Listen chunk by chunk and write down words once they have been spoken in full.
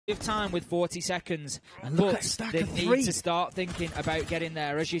time with 40 seconds, And look but at stack they of need three. to start thinking about getting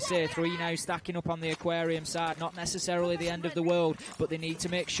there. As you say, 3 now stacking up on the aquarium side, not necessarily the end of the world, but they need to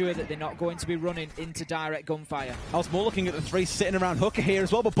make sure that they're not going to be running into direct gunfire. I was more looking at the 3 sitting around Hooker here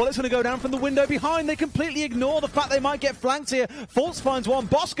as well, but Bullet's going to go down from the window behind. They completely ignore the fact they might get flanked here. Fultz finds one,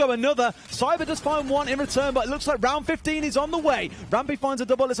 Bosco another, Cyber does find one in return, but it looks like round 15 is on the way. Rampy finds a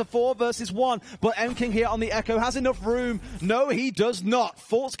double, it's a 4 versus 1, but M-King here on the Echo has enough room. No, he does not.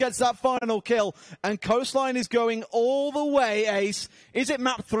 Fultz gets that final kill, and Coastline is going all the way, Ace. Is it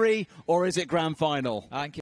map 3 or is it grand final? I think